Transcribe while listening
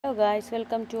Hello guys,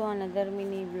 welcome to another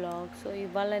mini blog. So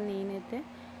ఇవాళ నేనైతే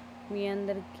మీ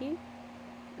అందరికీ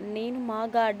నేను మా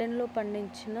గార్డెన్లో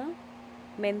పండించిన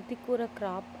మెంతి కూర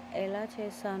క్రాప్ ఎలా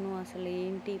చేశాను, అసలు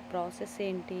ఏంటి ప్రాసెస్,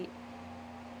 ఏంటి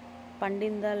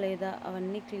పండిందా లేదా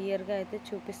అవన్నీ క్లియర్గా అయితే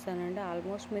చూపిస్తానండి.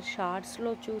 ఆల్మోస్ట్ మీరు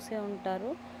షార్ట్స్లో చూసే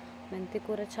ఉంటారు. మెంతి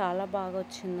కూర చాలా బాగా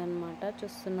వచ్చిందనమాట,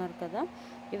 చూస్తున్నారు కదా.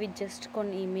 ఇవి జస్ట్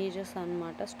కొన్ని ఇమేజెస్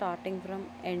అనమాట, స్టార్టింగ్ ఫ్రమ్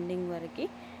ఎండింగ్ వరకు.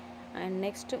 అండ్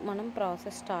నెక్స్ట్ మనం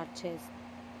ప్రాసెస్ స్టార్ట్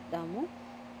చేద్దాము.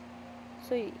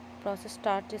 సో ఈ ప్రాసెస్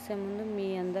స్టార్ట్ చేసే ముందు మీ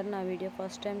అందరు నా వీడియో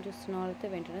ఫస్ట్ టైం చూస్తున్న వాళ్ళైతే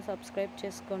వెంటనే సబ్స్క్రైబ్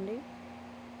చేసుకోండి.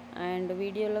 అండ్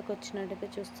వీడియోలోకి వచ్చినట్టయితే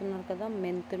చూస్తున్నారు కదా,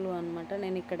 మెంతులు అనమాట.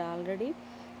 నేను ఇక్కడ ఆల్రెడీ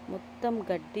మొత్తం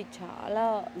గడ్డి, చాలా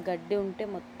గడ్డి ఉంటే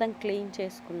మొత్తం క్లీన్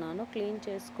చేసుకున్నాను. క్లీన్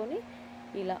చేసుకొని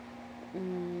ఇలా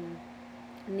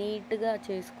నీట్గా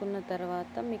చేసుకున్న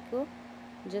తర్వాత మీకు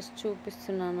జస్ట్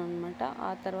చూపిస్తున్నాను అనమాట. ఆ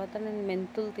తర్వాత నేను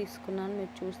మెంతులు తీసుకున్నాను,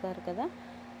 మీరు చూసారు కదా.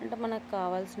 అంటే మనకు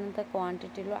కావాల్సినంత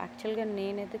క్వాంటిటీలో. యాక్చువల్గా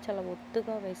నేనైతే చాలా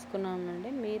ఒత్తుగా వేసుకున్నానండి,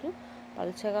 మీరు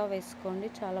పలుచగా వేసుకోండి,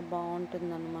 చాలా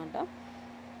బాగుంటుంది అనమాట.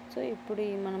 సో ఇప్పుడు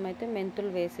మనమైతే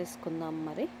మెంతులు వేసేసుకుందాం.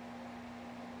 మరి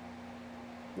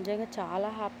నిజంగా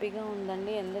చాలా హ్యాపీగా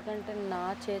ఉందండి, ఎందుకంటే నా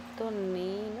చేతితో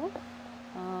నేను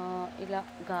ఇలా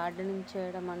గార్డెనింగ్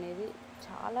చేయడం అనేది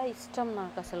చాలా ఇష్టం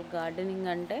నాకు, అసలు గార్డెనింగ్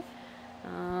అంటే.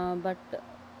 బట్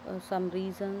సమ్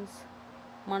రీజన్స్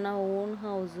మన ఓన్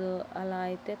హౌస్ అలా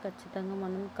అయితే ఖచ్చితంగా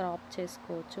మనం క్రాప్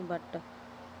చేసుకోవచ్చు. బట్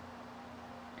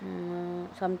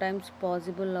సమ్టైమ్స్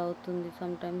పాసిబుల్ అవుతుంది,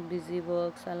 సమ్టైమ్స్ బిజీ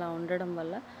వర్క్స్ అలా ఉండడం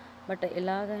వల్ల. బట్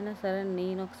ఎలాగైనా సరే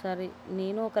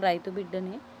నేను ఒక రైతు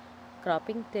బిడ్డని,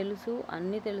 క్రాపింగ్ తెలుసు,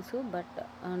 అన్నీ తెలుసు. బట్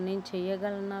నేను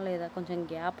చేయగలనా లేదా, కొంచెం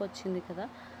గ్యాప్ వచ్చింది కదా.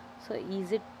 సో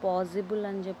ఈజ్ ఇట్ పాసిబుల్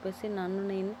అని చెప్పేసి నన్ను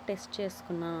నేను టెస్ట్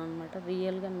చేసుకున్నాను అనమాట.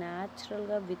 రియల్గా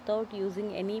న్యాచురల్గా వితౌట్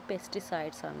యూజింగ్ ఎనీ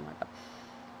పెస్టిసైడ్స్ అనమాట.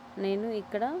 నేను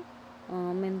ఇక్కడ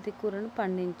మెంతి కూరను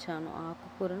పండించాను,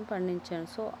 ఆకుకూరను పండించాను.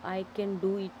 So I can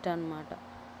do it అనమాట.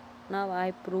 నా I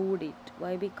proved it.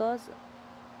 Why? Because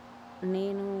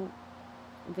నేను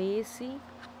వేసి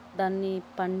దాన్ని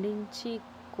పండించి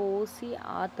కోసి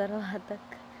ఆ తర్వాత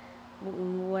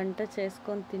వంట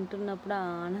చేసుకొని తింటున్నప్పుడు ఆ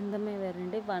ఆనందమే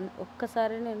వేరండి.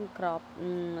 ఒక్కసారి నేను క్రాప్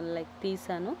లైక్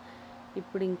తీసాను.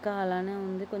 ఇప్పుడు ఇంకా అలానే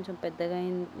ఉంది, కొంచెం పెద్దగా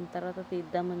అయిన తర్వాత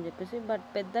తీద్దామని చెప్పేసి. బట్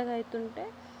పెద్దగా అవుతుంటే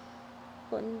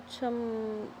కొంచెం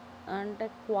అంటే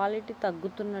క్వాలిటీ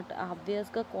తగ్గుతున్నట్టు,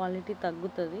 ఆబ్వియస్గా క్వాలిటీ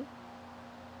తగ్గుతుంది.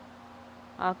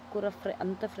 ఆకుకూర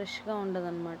అంత ఫ్రెష్గా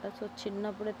ఉండదన్నమాట. సో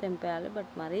చిన్నప్పుడే తెంపేయాలి.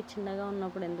 బట్ మరీ చిన్నగా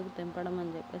ఉన్నప్పుడు ఎందుకు తెంపడం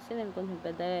అని చెప్పేసి నేను కొంచెం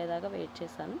పెద్దగా అయ్యేదాకా వెయిట్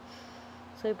చేశాను.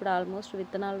 సో ఇప్పుడు ఆల్మోస్ట్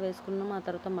విత్తనాలు వేసుకున్నాం. ఆ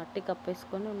తర్వాత మట్టి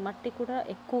కప్పేసుకొని, మట్టి కూడా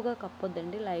ఎక్కువగా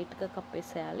కప్పొద్దండి, లైట్గా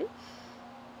కప్పేసేయాలి.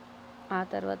 ఆ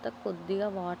తర్వాత కొద్దిగా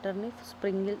వాటర్ని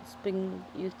స్ప్రింగ్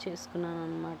యూజ్ చేసుకున్నాను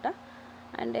అనమాట.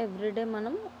 అండ్ ఎవ్రీడే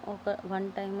మనం ఒక 1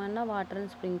 టైం అన్నా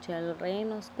వాటర్ని స్ప్రింగ్ చేయాలి.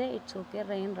 రెయిన్ వస్తే ఇట్స్ ఓకే,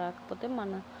 రెయిన్ రాకపోతే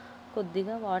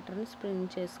కొద్దిగా వాటర్ని స్ప్రింగ్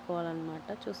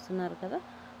చేసుకోవాలన్నమాట. చూస్తున్నారు కదా.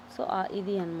 సో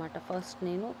ఇది అనమాట. ఫస్ట్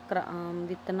నేను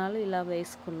విత్తనాలు ఇలా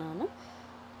వేసుకున్నాను,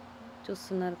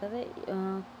 చూస్తున్నారు కదా.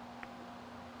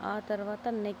 ఆ తర్వాత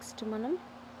నెక్స్ట్ మనం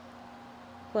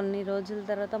కొన్ని రోజుల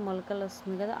తర్వాత మొలకలు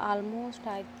వస్తుంది కదా. ఆల్మోస్ట్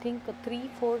ఐ థింక్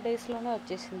 3-4 డేస్లోనే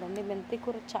వచ్చేసిందండి. మెంతి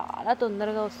కూర చాలా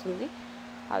తొందరగా వస్తుంది,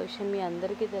 ఆ విషయం మీ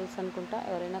అందరికీ తెలుసు అనుకుంటా.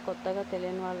 ఎవరైనా కొత్తగా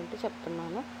తెలియని వాళ్ళు ఉంటే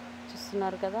చెప్తున్నాను.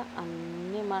 చూస్తున్నారు కదా,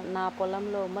 అన్నీ నా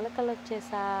పొలంలో మొలకలు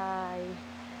వచ్చేసాయి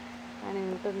అని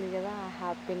ఉంటుంది కదా, ఆ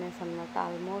హ్యాపీనెస్ అన్నమాట.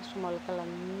 ఆల్మోస్ట్ మొలకలు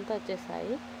అంతా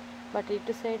వచ్చేసాయి. బట్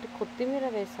ఇటు సైడ్ కొత్తిమీర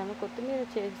వేసాను. కొత్తిమీర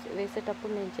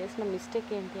వేసేటప్పుడు నేను చేసిన మిస్టేక్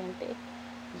ఏంటి అంటే,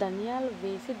 ధనియాలు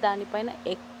వేసి దానిపైన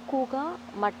ఎక్కువగా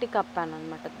మట్టి కప్పాను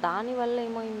అనమాట. దానివల్ల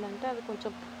ఏమైందంటే అది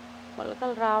కొంచెం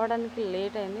మొలకలు రావడానికి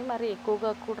లేట్ అయింది, మరి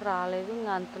ఎక్కువగా కూడా రాలేదు.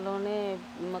 ఇంకా అంతలోనే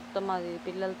మొత్తం అది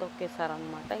పిల్లలు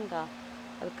తొక్కేశారనమాట. ఇంకా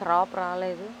అది క్రాప్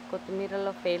రాలేదు.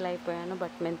 కొత్తిమీరలో ఫెయిల్ అయిపోయాను,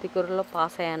 బట్ మెంతి కూరలో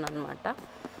పాస్ అయ్యాను అనమాట.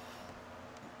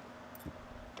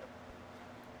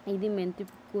 ఇది మెంతి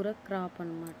కూర క్రాప్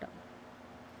అనమాట.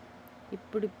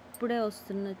 ఇప్పుడిప్పుడే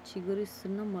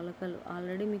చిగురిస్తున్న మొలకలు.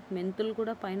 ఆల్రెడీ మీకు మెంతులు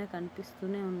కూడా పైన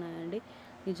కనిపిస్తూనే ఉన్నాయండి.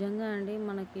 నిజంగా అండి,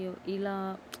 మనకి ఇలా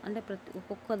అంటే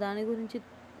ఒక్కొక్క దాని గురించి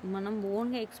మనం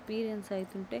ఓన్గా ఎక్స్పీరియన్స్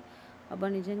అవుతుంటే, అబ్బా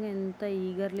నిజంగా ఎంత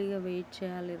ఈగర్లీగా వెయిట్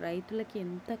చేయాలి, రైతులకి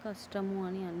ఎంత కష్టము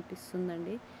అని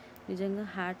అనిపిస్తుందండి. నిజంగా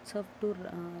hats off to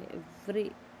every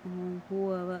who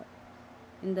ever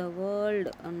in the world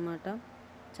అనమాట.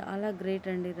 చాలా గ్రేట్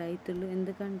అండి రైతులు.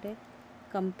 ఎందుకంటే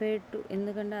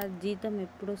ఎందుకంటే ఆ జీతం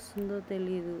ఎప్పుడు వస్తుందో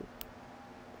తెలియదు,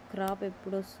 క్రాప్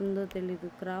ఎప్పుడు వస్తుందో తెలీదు.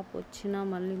 క్రాప్ వచ్చినా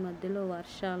మళ్ళీ మధ్యలో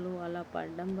వర్షాలు అలా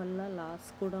పడడం వల్ల లాస్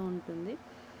కూడా ఉంటుంది.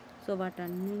 సో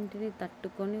వాటన్నింటినీ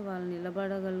తట్టుకొని వాళ్ళు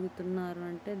నిలబడగలుగుతున్నారు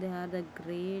అంటే దే ఆర్ ద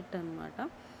గ్రేట్ అనమాట.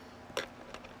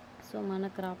 సో మన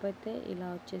క్రాప్ అయితే ఇలా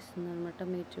వచ్చేసింది అనమాట.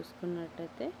 మీరు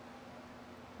చూసుకున్నట్టయితే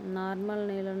నార్మల్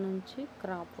నేల నుంచి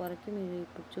క్రాప్ వరకు మీరు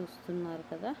ఇప్పుడు చూస్తున్నారు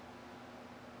కదా.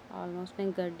 ఆల్మోస్ట్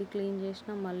నేను గడ్డి క్లీన్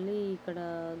చేసిన, మళ్ళీ ఇక్కడ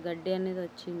గడ్డి అనేది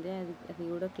వచ్చింది, అది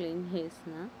కూడా క్లీన్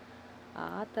చేసిన.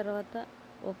 ఆ తర్వాత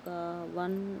ఒక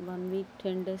వన్ వీక్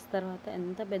 10 days తర్వాత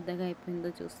ఎంత పెద్దగా అయిపోయిందో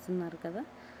చూస్తున్నారు కదా.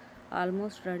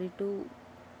 ఆల్మోస్ట్ రెడీ టు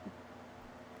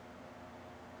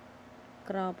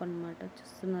క్రాప్ అనమాట.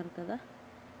 చూస్తున్నారు కదా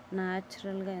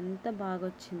న్యాచురల్గా ఎంత బాగా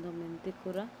వచ్చిందో మెంతి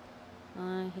కూర.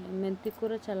 మెంతి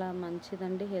కూర చాలా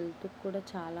మంచిదండి, హెల్త్కి కూడా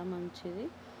చాలా మంచిది.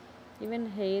 ఈవెన్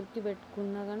హెయిర్కి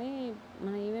పెట్టుకున్నా కానీ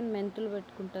మనం ఈవెన్ మెంతులు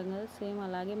పెట్టుకుంటాం కదా, సేమ్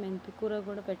అలాగే మెంతి కూర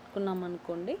కూడా పెట్టుకున్నాం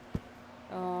అనుకోండి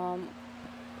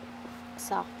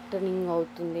సాఫ్టనింగ్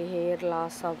అవుతుంది, హెయిర్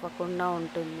లాస్ అవ్వకుండా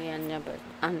ఉంటుంది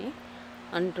అని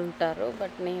అంటుంటారు.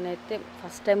 బట్ నేనైతే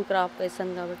ఫస్ట్ టైం క్రాప్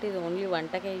వేసాను కాబట్టి ఇది ఓన్లీ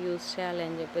వంటకే యూజ్ చేయాలి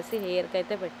అని చెప్పేసి హెయిర్కి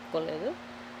అయితే పెట్టుకోలేదు.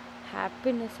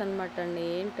 హ్యాపీనెస్ అనమాట అండి.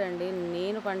 ఏంటండి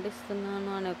నేను పండిస్తున్నాను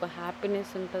అనే ఒక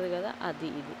హ్యాపీనెస్ ఉంటుంది కదా,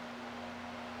 ఇది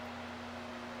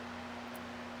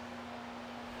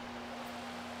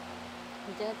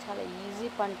నిజంగా చాలా ఈజీ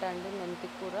పంట అండి మెంతి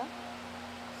కూర.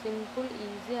 సింపుల్,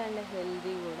 ఈజీ అండ్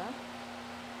హెల్దీ కూడా.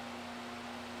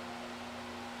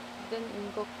 దెన్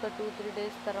ఇంకొక 2-3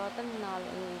 days తర్వాత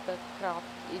నేను ఇంకా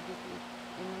క్రాప్ ఇది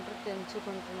ఏమంటారు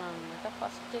తెంచుకుంటున్నాను అనమాట.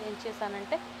 ఫస్ట్ ఏం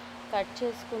చేశానంటే కట్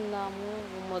చేసుకుందాము,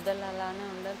 మొదలు అలానే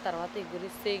ఉండాలి, తర్వాత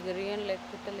ఎగురియని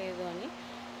లేకపోతే లేదు అని.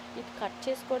 ఇది కట్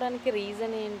చేసుకోవడానికి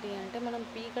రీజన్ ఏంటి అంటే మనం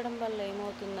పీకడం వల్ల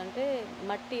ఏమవుతుందంటే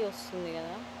మట్టి వస్తుంది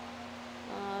కదా,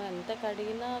 ఎంత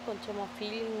కడిగినా కొంచెం ఆ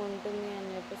ఫీలింగ్ ఉంటుంది అని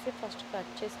చెప్పేసి ఫస్ట్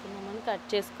కట్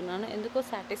చేసుకున్నాను. ఎందుకో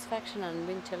సాటిస్ఫాక్షన్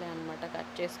అనిపించలే అనమాట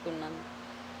కట్ చేసుకున్నాను.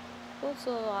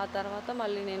 సో ఆ తర్వాత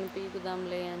మళ్ళీ నేను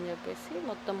పీకుదాంలే అని చెప్పేసి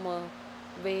మొత్తం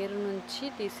వేరు నుంచి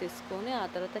తీసేసుకొని ఆ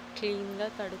తర్వాత క్లీన్గా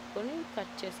కడుక్కొని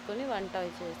కట్ చేసుకొని వంట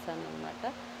చేస్తాను అనమాట.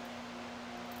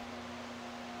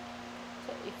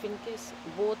 So if in case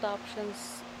both options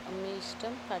మీ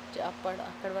ఇష్టం,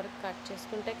 అక్కడి వరకు కట్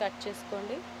చేసుకుంటే కట్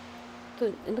చేసుకోండి,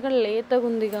 ఎందుకంటే లేతగా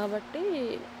ఉంది కాబట్టి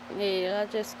ఎలా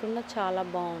చేసుకున్నా చాలా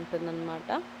బాగుంటుంది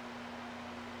అన్నమాట.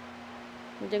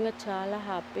 నిజంగా చాలా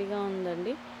హ్యాపీగా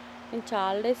ఉందండి. నేను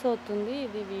చాలా డేస్ అవుతుంది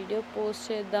ఇది వీడియో పోస్ట్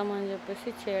చేద్దామని చెప్పేసి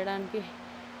చేయడానికి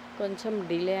కొంచెం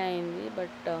డిలే అయింది.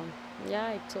 But yeah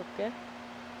it's okay.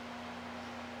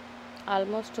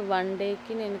 Almost 1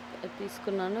 dayకి నేను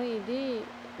తీసుకున్నాను. ఇది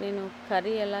నేను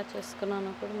కర్రీ ఎలా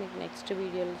చేసుకున్నానో కూడా మీకు నెక్స్ట్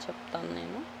వీడియోలో చెప్తాను.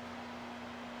 నేను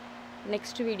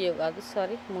నెక్స్ట్ వీడియో కాదు,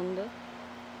 సారీ, ముందు.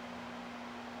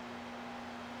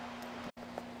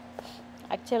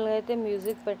 యాక్చువల్గా అయితే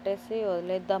మ్యూజిక్ పెట్టేసి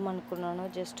వదిలేద్దాం అనుకున్నాను,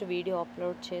 జస్ట్ వీడియో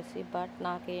అప్లోడ్ చేసి. బట్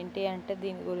నాకేంటి అంటే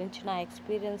దీని గురించి నా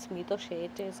ఎక్స్పీరియన్స్ మీతో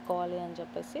షేర్ చేసుకోవాలి అని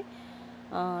చెప్పేసి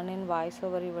నేను వాయిస్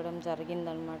ఓవర్ ఇవ్వడం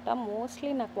జరిగిందనమాట.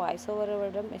 మోస్ట్లీ నాకు వాయిస్ ఓవర్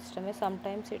ఇవ్వడం ఇష్టమే.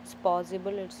 Sometimes it's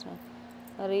possible,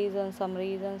 some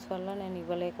reasons వల్ల నేను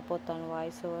ఇవ్వలేకపోతాను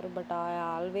voice over. But I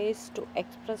always to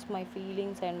express my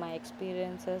feelings and my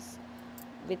experiences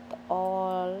with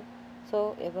all. So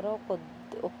ఎవరో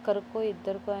ఒక్కరికో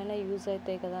ఇద్దరికో అయినా యూజ్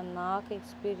అవుతాయి కదా.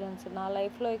 నా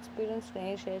లైఫ్లో ఎక్స్పీరియన్స్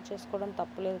నేను షేర్ చేసుకోవడం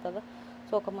తప్పులేదు కదా.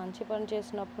 సో ఒక మంచి పని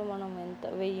చేసినప్పుడు మనం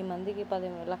 1000 మందికి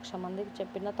 10,00,000 మందికి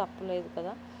చెప్పినా తప్పులేదు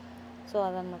కదా. సో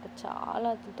అదనమాట. చాలా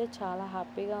అంటే చాలా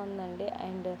హ్యాపీగా ఉందండి.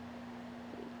 అండ్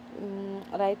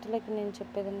రైతులకి నేను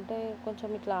చెప్పేదంటే కొంచెం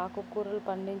ఇట్లా ఆకుకూరలు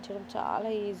పండించడం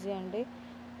చాలా ఈజీ అండి.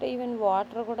 ఈవెన్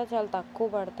వాటర్ కూడా చాలా తక్కువ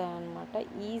పడతాయి అన్నమాట.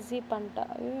 ఈజీ పంట.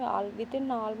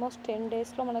 వితిన్ ఆల్మోస్ట్ 10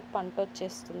 daysలో మనకు పంట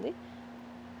వచ్చేస్తుంది.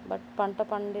 బట్ పంట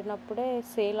పండినప్పుడే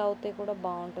సేల్ అవుతే కూడా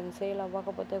బాగుంటుంది, సేల్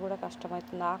అవ్వకపోతే కూడా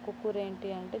కష్టమవుతుంది. ఆకుకూర ఏంటి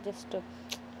అంటే జస్ట్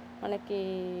మనకి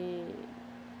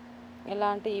ఎలా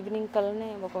అంటే ఈవినింగ్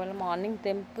కల్లానే, ఒకవేళ మార్నింగ్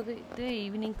తెంపితే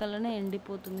ఈవినింగ్ కల్లానే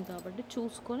ఎండిపోతుంది కాబట్టి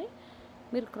చూసుకొని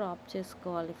మీరు క్రాప్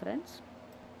చేసుకోవాలి ఫ్రెండ్స్.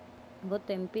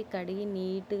 తెంపి కడిగి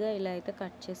నీట్గా ఇలా అయితే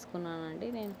కట్ చేసుకున్నానండి.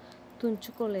 నేను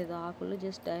తుంచుకోలేదు ఆకులు,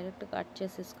 జస్ట్ డైరెక్ట్ కట్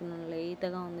చేసేసుకున్నాను,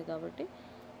 లేతగా ఉంది కాబట్టి.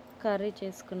 కర్రీ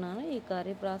చేసుకున్నాను. ఈ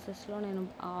కర్రీ ప్రాసెస్లో నేను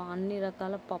అన్ని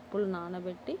రకాల పప్పులు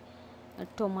నానబెట్టి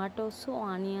టొమాటోస్,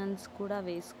 ఆనియన్స్ కూడా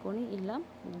వేసుకొని ఇలా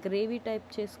గ్రేవీ టైప్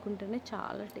చేసుకుంటేనే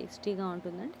చాలా టేస్టీగా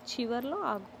ఉంటుందండి. చివర్లో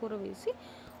ఆకుకూర వేసి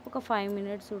ఒక 5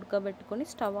 minutes ఉడకబెట్టుకొని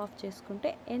స్టవ్ ఆఫ్ చేసుకుంటే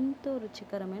ఎంతో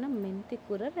రుచికరమైన మెంతి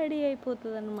కూర రెడీ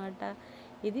అయిపోతుంది అన్నమాట.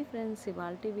 ఇది ఫ్రెండ్స్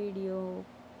ఇవాల్టి వీడియో.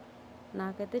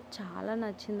 నాకైతే చాలా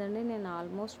నచ్చిందండి. నేను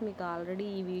ఆల్మోస్ట్ మీకు ఆల్రెడీ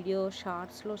ఈ వీడియో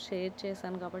షార్ట్స్లో షేర్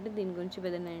చేశాను కాబట్టి దీని గురించి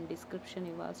పెద్ద నేను డిస్క్రిప్షన్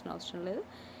ఇవ్వాల్సిన అవసరం లేదు.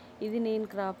 ఇది నేను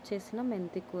క్రాప్ చేసిన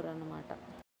మెంతి కూర అన్నమాట.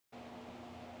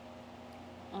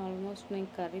 ఆల్మోస్ట్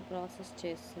నేను కర్రీ ప్రాసెస్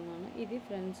చేస్తున్నాను. ఇది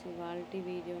ఫ్రెండ్స్ ఇవాల్టి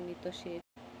వీడియో మీతో షేర్.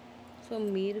 సో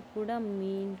మీరు కూడా మీ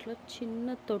ఇంట్లో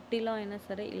చిన్న తొట్టిలో అయినా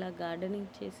సరే ఇలా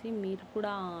గార్డెనింగ్ చేసి మీరు కూడా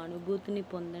ఆ అనుభూతిని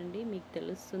పొందండి. మీకు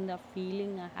తెలుస్తుంది ఆ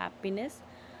ఫీలింగ్, ఆ హ్యాపీనెస్.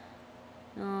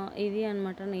 ఇది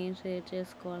అనమాట నేను షేర్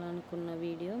చేసుకోవాలనుకున్న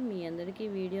వీడియో. మీ అందరికీ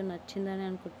వీడియో నచ్చిందని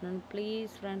అనుకుంటున్నాను.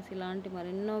 ప్లీజ్ ఫ్రెండ్స్, ఇలాంటి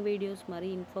మరెన్నో వీడియోస్,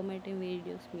 మరీ ఇన్ఫర్మేటివ్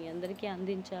వీడియోస్ మీ అందరికీ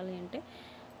అందించాలి అంటే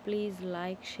please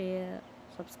like, share,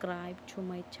 subscribe to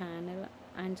my channel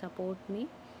and support me.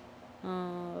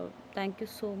 Thank you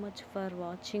so much for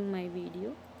watching my video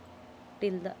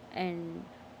till the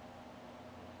end.